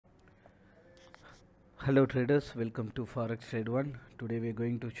Hello traders, welcome to Forex Trade 1. Today we are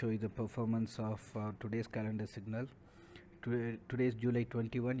going to show you the performance of today's calendar signal. Today is July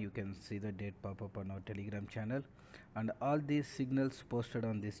 21. You can see the date pop up on our Telegram channel, and all these signals posted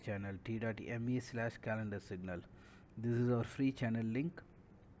on this channel t.me/calendar signal. This is our free channel link.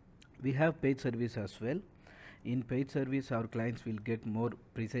 We have paid service as well. In paid service, our clients will get more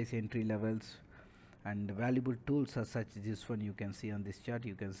precise entry levels and valuable tools as such. This one you can see on this chart.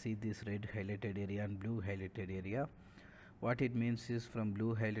 You can see this red highlighted area and blue highlighted area. What it means is, from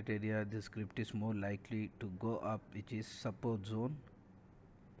blue highlighted area, the script is more likely to go up, which is support zone,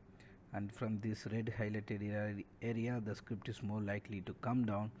 and from this red highlighted area the script is more likely to come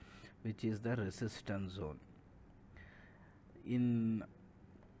down, which is the resistance zone. In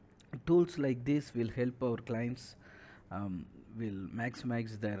tools like this will help our clients will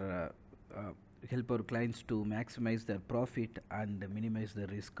maximize their help our clients to maximize their profit and minimize the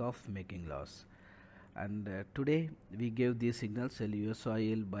risk of making loss. And today we gave these signals: sell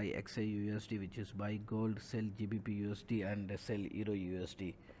USOIL, buy XAUUSD, which is buy gold, sell GBPUSD, and sell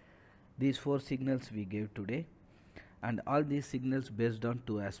EURUSD. These four signals we gave today, and all these signals based on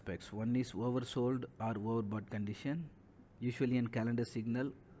two aspects. One is oversold or overbought condition. Usually in calendar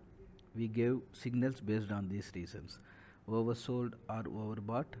signal we gave signals based on these reasons: oversold or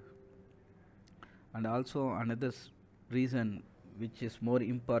overbought. And also another reason, which is more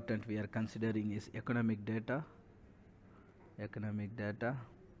important, we are considering is economic data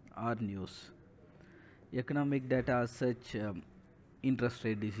or news. Economic data as such, interest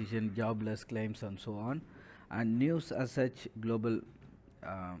rate decision, jobless claims, and so on, and news as such, global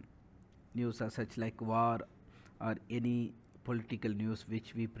news as such, like war or any political news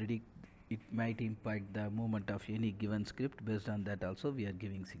which we predict it might impact the movement of any given script. Based on that also we are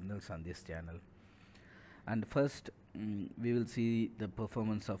giving signals on this channel. And first we will see the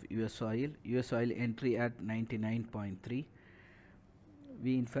performance of USOIL. USOIL entry at 99.3.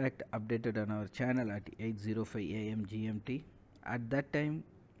 We in fact updated on our channel at 8:05 AM GMT. At that time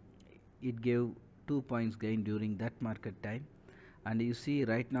it gave 2 points gain during that market time, and you see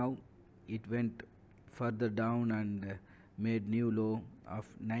right now it went further down and made new low of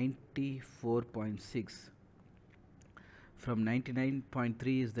 94.6. From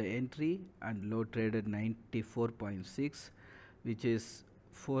 99.3 is the entry, and low traded 94.6, which is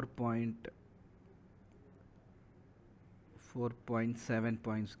 4.7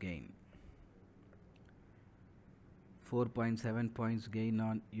 points gain. 4.7 points gain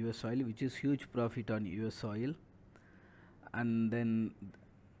on USOIL, which is huge profit on USOIL. And then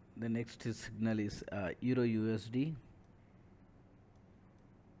the next signal is EURUSD.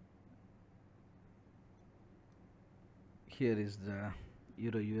 Here is the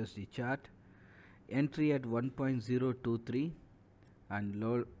EURUSD chart. Entry at 1.023 and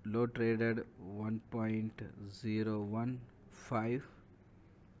low traded 1.015.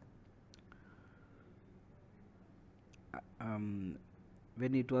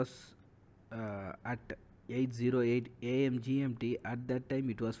 When it was at 8:08 AM GMT, at that time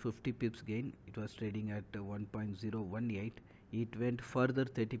it was 50 pips gain. It was trading at 1.018. It went further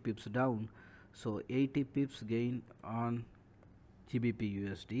 30 pips down, so 80 pips gain on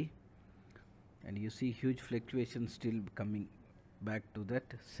GBPUSD, and you see huge fluctuation still coming back to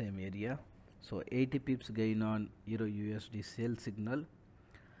that same area. So 80 pips gain on EURUSD sell signal.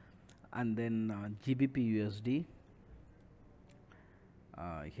 And then GBPUSD,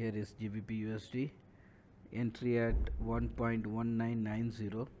 here is GBPUSD, entry at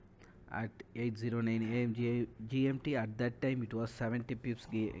 1.1990 at 8:09 AM GMT. At that time it was 70 pips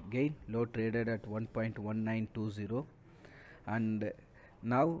gain, low traded at 1.1920, and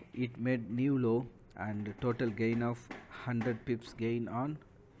now it made new low and total gain of 100 pips gain on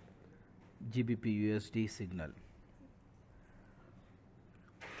GBPUSD signal.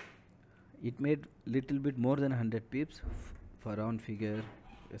 It made little bit more than 100 pips, for round figure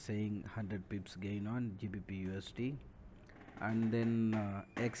saying 100 pips gain on GBPUSD. And then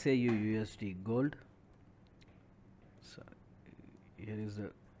XAUUSD gold. So here is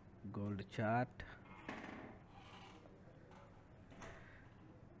the gold chart.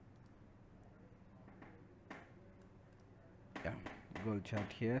 Yeah, gold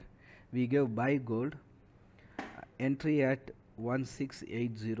chart here. We gave buy gold, entry at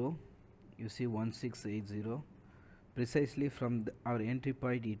 1680. You see 1680. Precisely from our entry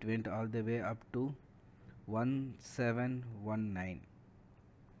point it went all the way up to 1719.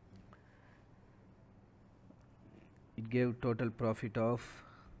 It gave total profit of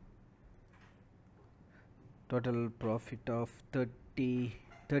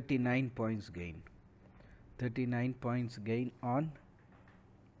 39 points gain. 39 points gain on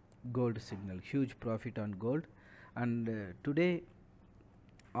gold signal, huge profit on gold. And today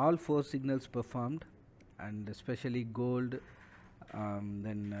all four signals performed, and especially gold,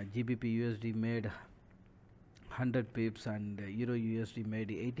 then GBPUSD made 100 pips, and EURUSD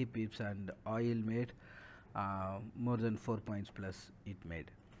made 80 pips, and oil made more than 4 points plus it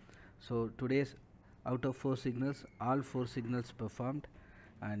made. So today's, out of four signals, all four signals performed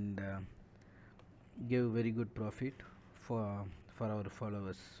and gave very good profit for our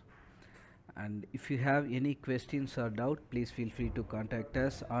followers. And if you have any questions or doubt, please feel free to contact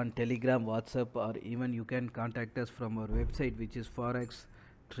us on Telegram, WhatsApp, or even you can contact us from our website, which is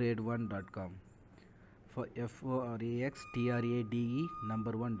forextrade1.com. for FOREXTRADE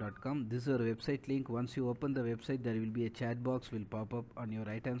number 1.com. This is our website link. Once you open the website, there will be a chat box will pop up on your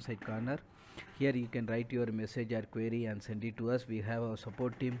right hand side corner. Here you can write your message or query and send it to us. We have our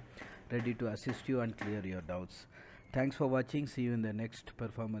support team ready to assist you and clear your doubts. Thanks for watching. See you in the next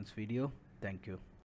performance video. Thank you.